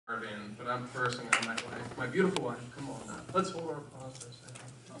But I'm first, and then my wife, my beautiful wife. Come on now. Let's hold our applause for a second.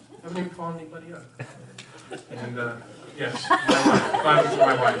 I haven't even called anybody up. And yes, my wife. Clapping for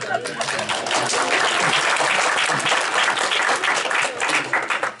my wife right there.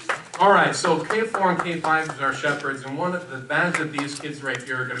 All right, so K4 and K5 is our shepherds, and one of the badge that these kids right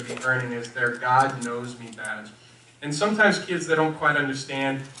here are going to be earning is their God Knows Me badge. And sometimes kids, they don't quite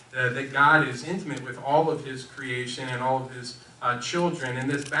understand that God is intimate with all of His creation and all of His children. And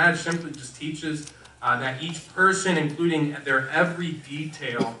this badge simply just teaches that each person, including their every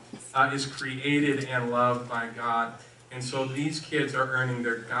detail, is created and loved by God. And so these kids are earning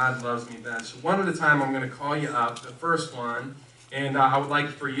their God Loves Me badge. So one at a time, I'm going to call you up, the first one. And I would like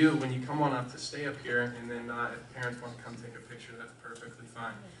for you, when you come on up, to stay up here. And then if parents want to come take a picture, that's perfectly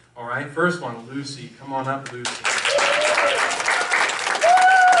fine. All right, first one, Lucy. Come on up, Lucy.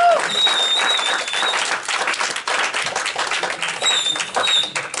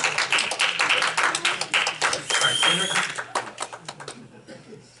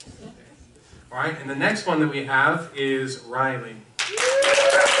 All right, and the next one that we have is Riley.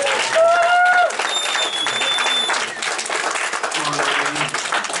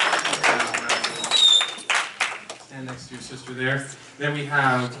 Stand next to your sister there. Then we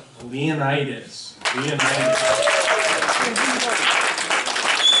have Leonidas. Leonidas.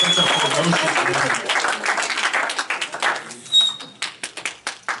 Such a ferocious man.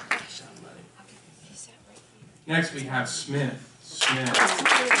 Next we have Smith. Smith.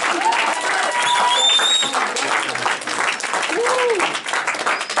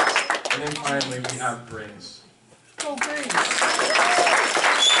 And then finally we have Grace. Oh, Grace.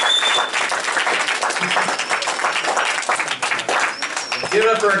 Give it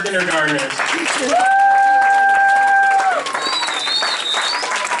up for our kindergartners.